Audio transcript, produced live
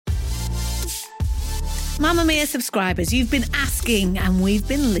Mamamia subscribers, you've been asking and we've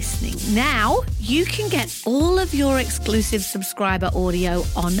been listening. Now you can get all of your exclusive subscriber audio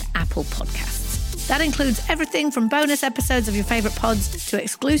on Apple Podcasts. That includes everything from bonus episodes of your favourite pods to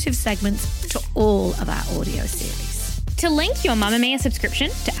exclusive segments to all of our audio series. To link your Mamamia subscription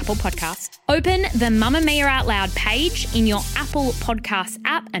to Apple Podcasts, open the Mamamia Out Loud page in your Apple Podcasts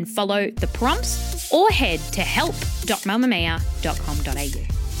app and follow the prompts, or head to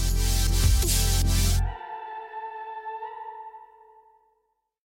help.mamamia.com.au.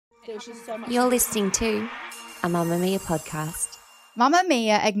 You're listening to a Mamamia podcast.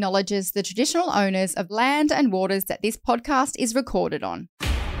 Mamamia acknowledges the traditional owners of land and waters that this podcast is recorded on.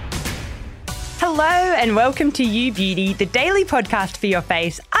 Hello and welcome to You Beauty, the daily podcast for your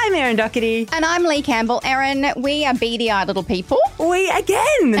face. I'm Erin Doherty. And I'm Lee Campbell. Erin, we are beady-eyed little people.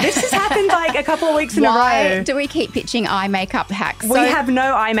 This has happened like a couple of weeks in a row. Why do we keep pitching eye makeup hacks? We have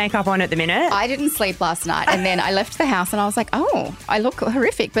no eye makeup on at the minute. I didn't sleep last night and then I left the house and I was like, oh, I look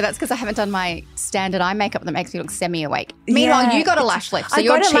horrific. But that's because I haven't done my standard eye makeup that makes me look semi-awake. Meanwhile, you got a lash lift, so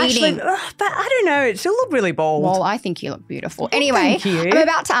you're cheating. But I don't know, it still look really bald. Well, I think you look beautiful. Anyway, Thank you. I'm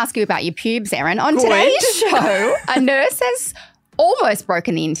about to ask you about your pubes, Erin. On today's show, a nurse has almost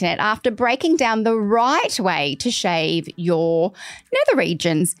broken the internet after breaking down the right way to shave your nether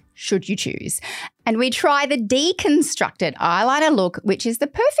regions, should you choose. And we try the deconstructed eyeliner look, which is the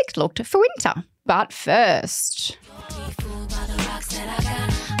perfect look for winter. But first...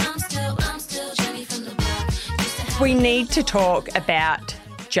 We need to talk about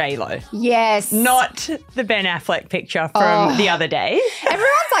J-Lo. Yes. Not the Ben Affleck picture from the other day. Everyone's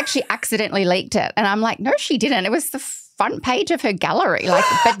like, she accidentally leaked it. And I'm like, no, she didn't. It was the front page of her gallery. Like,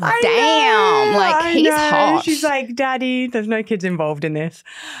 but he's hot. She's like, Daddy, there's no kids involved in this.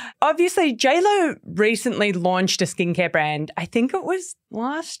 Obviously, J-Lo recently launched a skincare brand. I think it was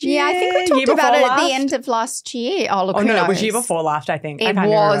last year. Yeah, I think we talked about it at the end of last year. Oh, look, no, it was year before last, I think. It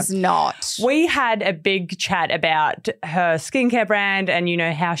was not. We had a big chat about her skincare brand and, you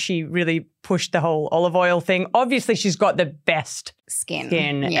know, how she really pushed the whole olive oil thing. Obviously, she's got the best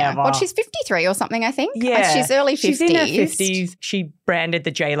skin ever. Well, she's 53 or something, I think. Yeah. She's early 50s. She's in her 50s. She branded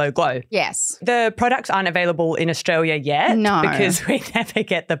the J-Lo Glow. Yes. The products aren't available in Australia yet. No. Because we never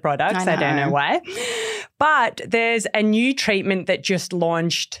get the products. I don't know why. But there's a new treatment that just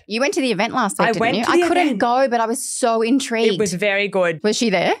launched. You went to the event last week, didn't you? I couldn't go, but I was so intrigued. It was very good. Was she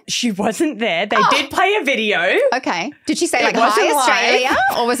there? She wasn't there. They did play a video. Okay. Did she say like, hi, Australia?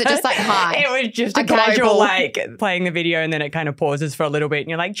 Or was it just like, hi? It was just a casual, like, playing the video and then it kind of pauses for a little bit and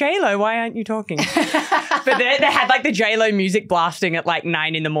you're like, J-Lo, why aren't you talking? But they had like the J-Lo music blasting at like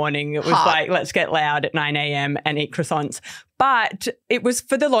 9 a.m. It was like, let's get loud at 9 a.m. and eat croissants. But it was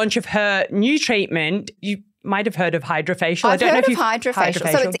for the launch of her new treatment. You might have heard of HydraFacial. I've heard of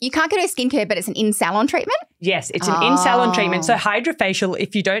HydraFacial. So you can't go to skincare, but it's an in-salon treatment? Yes, it's an in-salon treatment. So HydraFacial,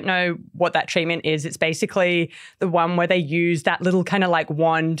 if you don't know what that treatment is, it's basically the one where they use that little kind of like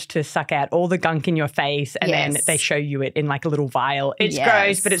wand to suck out all the gunk in your face and then they show you it in like a little vial. It's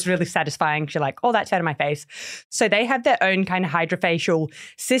gross, but it's really satisfying. You're like, oh, that's out of my face. So they have their own kind of HydraFacial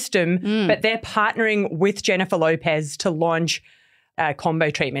system, but they're partnering with Jennifer Lopez to launch combo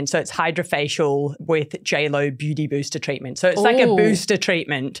treatment. So it's HydraFacial with J-Lo Beauty Booster treatment. So it's like a booster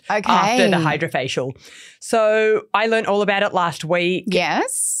treatment after the HydraFacial. So I learned all about it last week.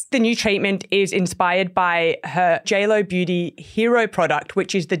 Yes. The new treatment is inspired by her J-Lo Beauty Hero product,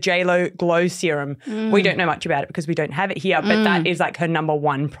 which is the J-Lo Glow Serum. We don't know much about it because we don't have it here, but that is like her number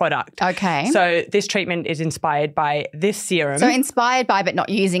one product. Okay. So this treatment is inspired by this serum. So inspired by, but not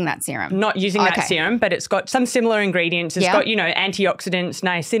using that serum. Not using that serum, but it's got some similar ingredients. It's got, you know, antioxidants,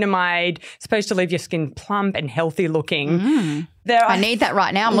 niacinamide, supposed to leave your skin plump and healthy looking. I need that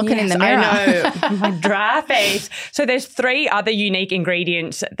right now. I'm looking in the mirror. I know. My dry face. So there's 3 other unique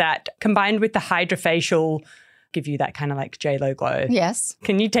ingredients that combined with the HydraFacial give you that kind of like J-Lo glow. Yes.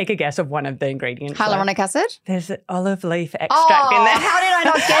 Can you take a guess of one of the ingredients? Hyaluronic acid? There's an olive leaf extract in there. How did I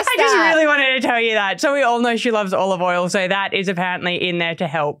not guess that? I just really wanted to tell you that. So we all know she loves olive oil. So that is apparently in there to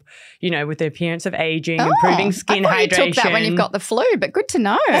help, you know, with the appearance of aging, improving skin hydration. You took that when you've got the flu, but good to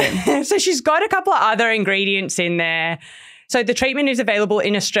know. So she's got a couple of other ingredients in there. So the treatment is available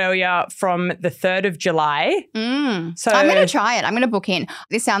in Australia from the 3rd of July. So I'm going to try it. I'm going to book in.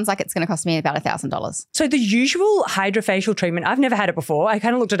 This sounds like it's going to cost me about $1,000. So the usual HydraFacial treatment, I've never had it before. I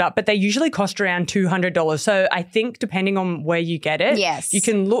kind of looked it up, but they usually cost around $200. So I think depending on where you get it, you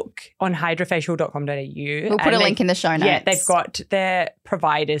can look on hydrafacial.com.au. We'll put a link in the show notes. Yeah, they've got their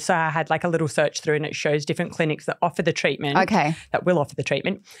providers. So I had like a little search through and it shows different clinics that offer the treatment. Okay. That will offer the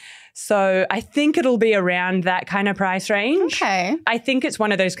treatment. So I think it'll be around that kind of price range. Okay. I think it's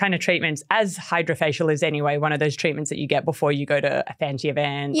one of those kind of treatments, as hydrofacial is anyway, one of those treatments that you get before you go to a fancy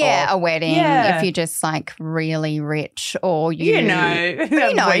event. Yeah, or, a wedding. Yeah. If you're just like really rich or You know,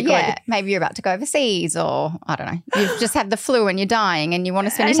 yeah, maybe you're about to go overseas or I don't know. You just have the flu and you're dying and you want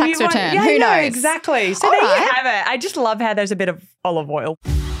to spend a tax return. Yeah, Who knows? Exactly. So All there right. you have it. I just love how there's a bit of olive oil.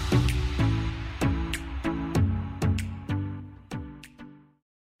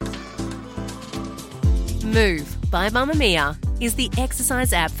 Move by Mamamia is the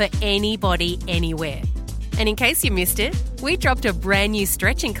exercise app for anybody, anywhere. And in case you missed it, we dropped a brand new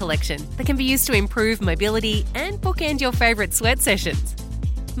stretching collection that can be used to improve mobility and bookend your favourite sweat sessions.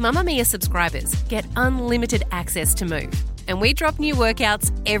 Mamamia subscribers get unlimited access to Move, and we drop new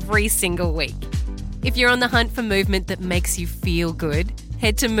workouts every single week. If you're on the hunt for movement that makes you feel good,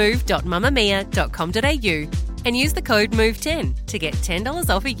 head to move.mamamia.com.au and use the code MOVE10 to get $10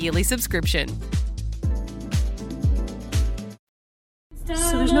 off a yearly subscription.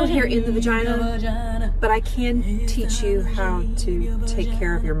 So there's no hair in the vagina, but I can teach you how to take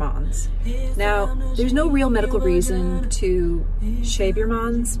care of your mons. Now, there's no real medical reason to shave your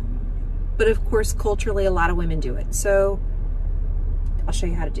mons, but of course, culturally, a lot of women do it. So I'll show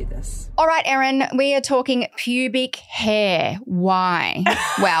you how to do this. All right, Erin, we are talking pubic hair. Why?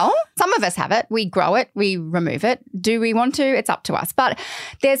 Well, some of us have it. We grow it. We remove it. Do we want to? It's up to us. But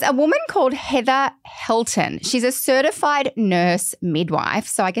there's a woman called Heather Helton. She's a certified nurse midwife.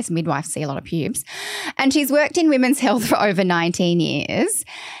 So I guess midwives see a lot of pubes. And she's worked in women's health for over 19 years.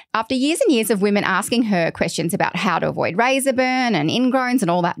 After years and years of women asking her questions about how to avoid razor burn and ingrowns and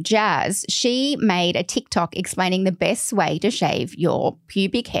all that jazz, she made a TikTok explaining the best way to shave your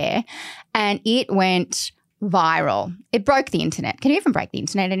pubic hair, and it went viral. It broke the internet. Can you even break the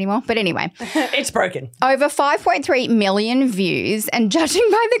internet anymore? But anyway. It's broken. Over 5.3 million views, and judging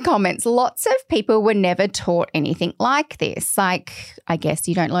by the comments, lots of people were never taught anything like this. Like, I guess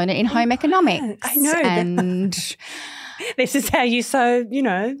you don't learn it in home economics. I know. And this is how you sew, you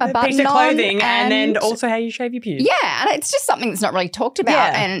know, A a piece of button on clothing and then and- also how you shave your pubes. yeah, and it's just something that's not really talked about.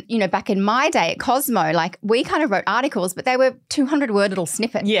 Yeah. And, you know, back in my day at Cosmo, like we kind of wrote articles, but they were 200-word little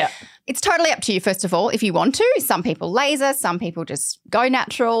snippets. Yeah. It's totally up to you, first of all, if you want to. Some people laser, some people just go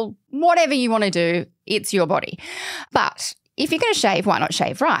natural. Whatever you want to do, it's your body. But if you're going to shave, why not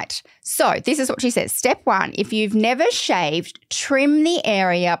shave right? So this is what she says. Step 1, if you've never shaved, trim the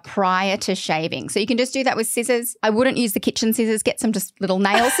area prior to shaving. So you can just do that with scissors. I wouldn't use the kitchen scissors. Get some just little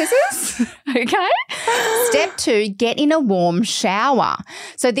nail scissors. Okay. Step 2, get in a warm shower.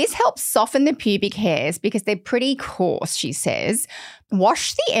 So this helps soften the pubic hairs because they're pretty coarse, she says.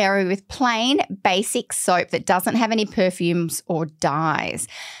 Wash the area with plain, basic soap that doesn't have any perfumes or dyes.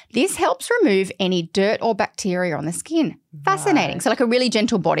 This helps remove any dirt or bacteria on the skin. Fascinating. So like a really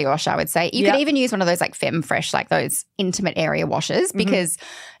gentle body wash, I would say. You could even use one of those like FemFresh, like those intimate area washes, because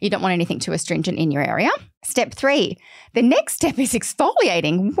you don't want anything too astringent in your area. Step 3, the next step is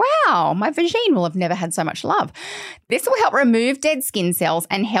exfoliating. Wow, my vagine will have never had so much love. This will help remove dead skin cells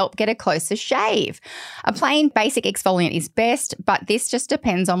and help get a closer shave. A plain basic exfoliant is best, but this just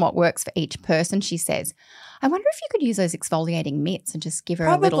depends on what works for each person, she says. I wonder if you could use those exfoliating mitts and just give her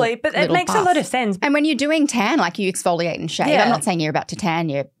a little Probably, but it little makes a buff. lot of sense. And when you're doing tan, like you exfoliate and shave, Yeah. I'm not saying you're about to tan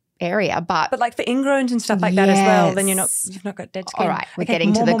your area, but But like for ingrowns and stuff like that as well, then Yes. you've not got dead skin. all right, we're Okay,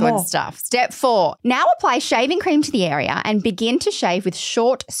 getting to the good more. stuff. Step 4, now apply shaving cream to the area and begin to shave with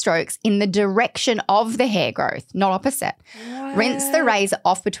short strokes in the direction of the hair growth, not opposite. Rinse the razor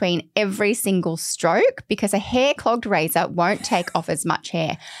off between every single stroke because a hair-clogged razor won't take off as much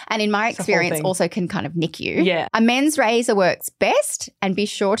hair. And in my a whole experience, thing. also can kind of nick you. Yeah. A men's razor works best, and be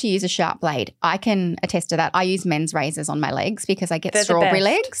sure to use a sharp blade. I can attest to that. I use men's razors on my legs because I get They're the strawberry best.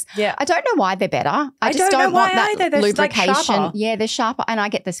 legs. Yeah. I don't know why they're better. I just don't know want why that either. They're just, like, lubrication. sharper. Yeah, they're sharper. And I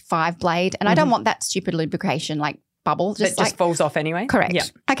get this 5 blade, and I don't want that stupid lubrication like bubble. That just falls off anyway. Correct. Yeah.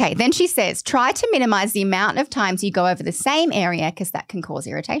 Okay, then she says, try to minimize the amount of times you go over the same area because that can cause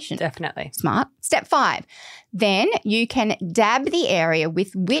irritation. Definitely. Smart. Step 5, then you can dab the area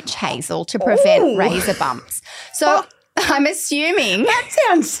with witch hazel to prevent Ooh. razor bumps. So I'm assuming, That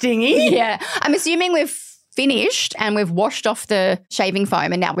sounds stingy. yeah, I'm assuming we've finished and we've washed off the shaving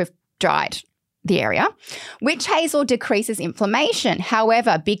foam and now we've dried the area. Witch hazel decreases inflammation.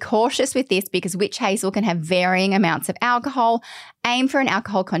 However, be cautious with this because witch hazel can have varying amounts of alcohol. Aim for an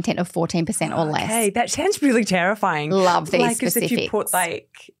alcohol content of 14% or less. Okay, that sounds really terrifying. Love these like as if you specifics. put like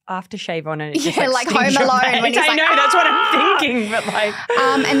aftershave on it. Yeah, like Home Alone when he's I know, that's what I'm thinking. But like,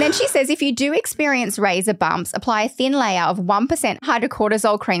 and then she says if you do experience razor bumps, apply a thin layer of 1%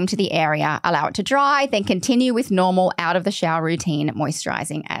 hydrocortisone cream to the area, allow it to dry, then continue with normal out of the shower routine,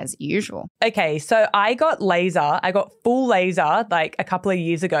 moisturizing as usual. Okay, so I got full laser like a couple of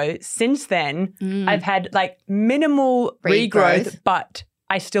years ago. Since then, I've had like minimal regrowth, but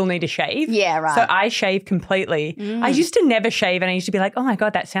I still need to shave. Yeah, right. So I shave completely. I used to never shave and I used to be like, oh my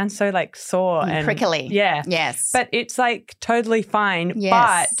God, that sounds so like sore and prickly. Yeah. Yes. But it's like totally fine.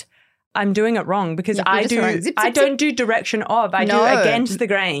 Yes. But I'm doing it wrong because You're I just wrong. Zip, I zip, don't zip. do direction of. I No. do against the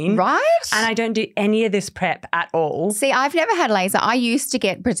grain. Right? And I don't do any of this prep at all. See, I've never had laser. I used to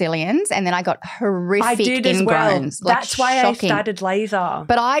get Brazilians and then I got horrific I did as well. ingrowns. Like, That's why shocking. I started laser.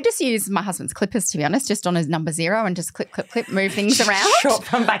 But I just use my husband's clippers, to be honest, just on his number 0 and just clip, move things around. Short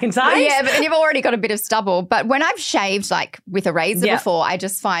from back and sides. Yeah, but then you've already got a bit of stubble. But when I've shaved like with a razor Yeah. before, I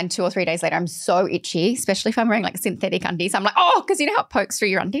just find 2 or 3 days later I'm so itchy, especially if I'm wearing like synthetic undies. I'm like, oh, because you know how it pokes through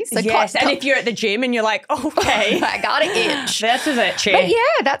your undies? So Yes, and if you're at the gym and you're like, okay. I got to itch. This is itchy. But yeah,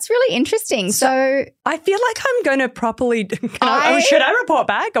 that's really interesting. So I feel like I'm going to properly. Should I report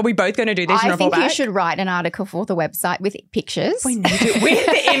back? Are we both going to do this and I report think you back? should write an article for the website with pictures. We need to with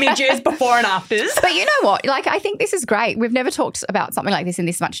the images before and afters. But you know what? Like, I think this is great. We've never talked about something like this in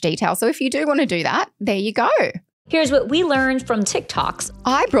this much detail. So if you do want to do that, there you go. Here's what we learned from TikToks.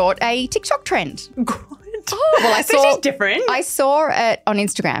 I brought a TikTok trend. Good. Oh, well, I saw This is different. I saw it on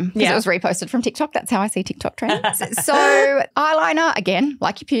Instagram because Yeah. it was reposted from TikTok. That's how I see TikTok trends. So eyeliner, again,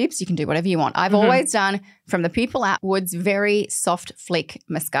 like your pubes, you can do whatever you want. I've always done from the pupil outwards, very soft flick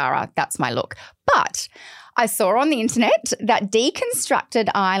mascara. That's my look. But I saw on the internet that deconstructed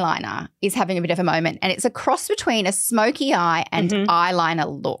eyeliner is having a bit of a moment, and it's a cross between a smoky eye and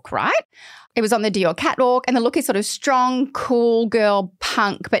eyeliner look, right? It was on the Dior catwalk, and the look is sort of strong, cool girl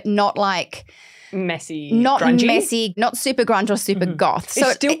punk, but not like Messy, not grungy. messy, not super grunge or super goth.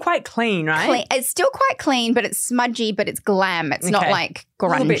 It's still quite clean, right? It's still quite clean, but it's smudgy, but it's glam. It's not Okay. like A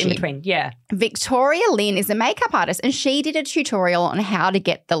little bit in grungy. between, yeah. Victoria Lynn is a makeup artist and she did a tutorial on how to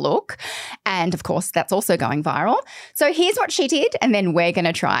get the look. And of course, that's also going viral. So here's what she did, and then we're going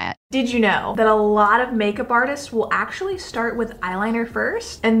to try it. Did you know that a lot of makeup artists will actually start with eyeliner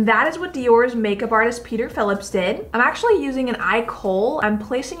first? And that is what Dior's makeup artist Peter Phillips did. I'm actually using an eye kohl. I'm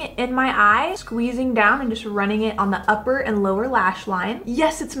placing it in my eye, squeezing down and just running it on the upper and lower lash line.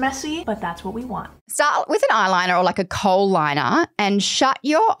 Yes, it's messy, but that's what we want. Start with an eyeliner or like a kohl liner and shut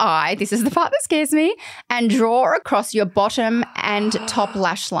your eye. This is the part that scares me. And draw across your bottom and top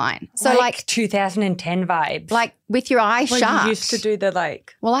lash line. So like 2010 vibes. like with your eye Well, shut. you used to do the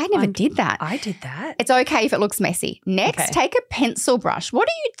like. Well, I never did that. I did that. It's okay if it looks messy. Next, Okay. take a pencil brush. What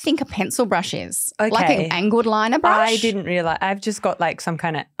do you think a pencil brush is? Like Okay. an angled liner brush? I didn't realize. I've just got like some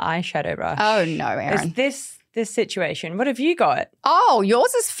kind of eyeshadow brush. Oh, no, Erin. Is this situation? What have you got? Oh,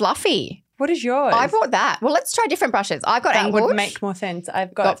 yours is fluffy. What is yours? I brought that. Well, let's try different brushes. I've got that angled. would make more sense.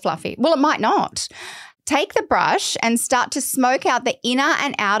 I've got. got fluffy. Well, it might not. Take the brush and start to smoke out the inner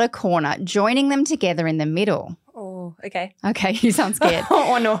and outer corner, joining them together in the middle. Oh, okay. Okay, you sound scared.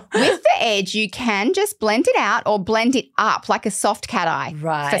 Oh no. With the edge, you can just blend it out or blend it up like a soft cat eye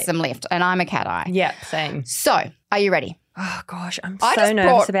Right. for some lift. And I'm a cat eye. Yep, same. So, are you ready? Oh gosh, I'm I so just nervous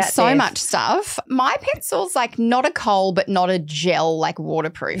brought about so this. much stuff. My pencil's like not a kohl, but not a gel, like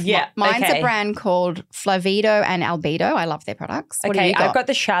waterproof. Yeah, Mine's okay. a brand called Flavido and Albedo. I love their products. What have Okay, you got? I've got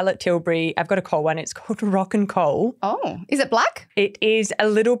the Charlotte Tilbury. I've got a kohl one. It's called Rock and Kohl. Oh, is it black? It is a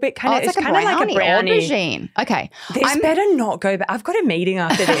little bit kind of. It's like a kind of brownie, like a brownie. aubergine. Okay. This better not go back. I've got a meeting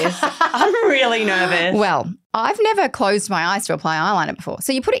after this. I'm really nervous. Well, I've never closed my eyes to apply eyeliner before.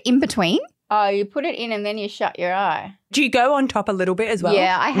 So you put it in between. Oh, you put it in and then you shut your eye. Do you go on top a little bit as well?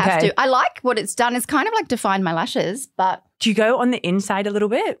 Yeah, I have Okay. to. I like what it's done. It's kind of like defined my lashes, but Do you go on the inside a little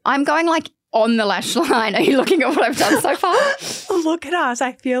bit? I'm going like on the lash line. Are you looking at what I've done so far? Look at us.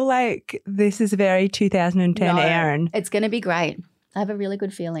 I feel like this is very 2010 No, Erin. It's going to be great. I have a really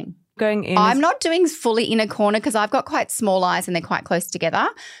good feeling. Going in. I'm not doing fully inner corner because I've got quite small eyes and they're quite close together.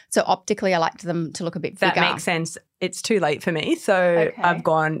 So optically, I like them to look a bit That bigger. makes sense. It's too late for me. So Okay. I've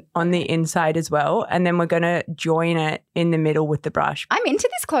gone on the inside as well. And then we're going to join it in the middle with the brush. I'm into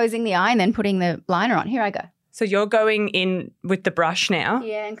this closing the eye and then putting the liner on. Here I go. So you're going in with the brush now.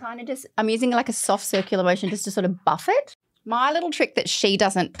 Yeah, and kind of just, I'm using like a soft circular motion just to sort of buff it. My little trick that she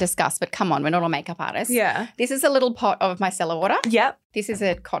doesn't discuss, but come on, we're not all makeup artists. Yeah. This is a little pot of micellar water. Yep. This is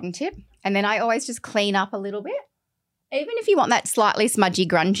a cotton tip. And then I always just clean up a little bit. Even if you want that slightly smudgy,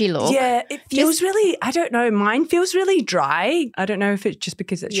 grungy look. Yeah, it feels really, I don't know, mine feels really dry. I don't know if it's just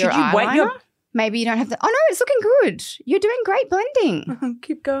because Your should you wet your eyeliner? Maybe you don't have to. Oh, no, it's looking good. You're doing great blending.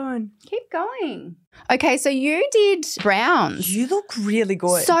 Keep going. Keep going. Okay, so you did browns. You look really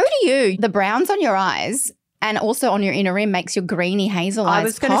good. So do you. The browns on your eyes and also on your inner rim makes your greeny hazel eyes I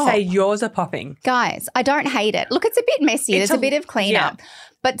was going to say yours are popping. Guys, I don't hate it. Look, it's a bit messy. There's a bit of cleanup. Yeah.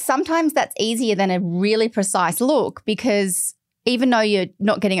 But sometimes that's easier than a really precise look because even though you're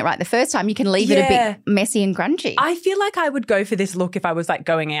not getting it right the first time, you can leave it a bit messy and grungy. I feel like I would go for this look if I was like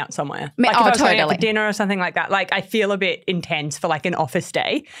going out somewhere. Like if I was going out for dinner or something like that. Like I feel a bit intense for like an office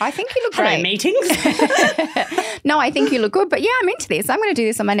day. I think you look great. Hello, meetings. No, I think you look good. But yeah, I'm into this. I'm going to do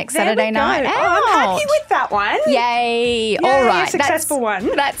this on my next Saturday night out. Oh, I'm happy with that one. Yay. All right. Successful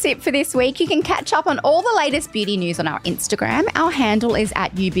one. That's it for this week. You can catch up on all the latest beauty news on our Instagram. Our handle is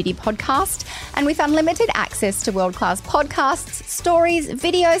 @YouBeautyPodcast. And with unlimited access to world-class podcasts, stories,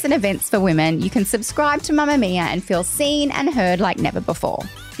 videos and events for women, you can subscribe to Mamamia and feel seen and heard like never before.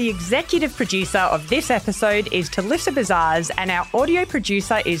 The executive producer of this episode is Talissa Bazars and our audio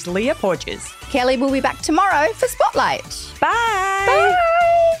producer is Leah Porges. Kelly will be back tomorrow for Spotlight. Bye.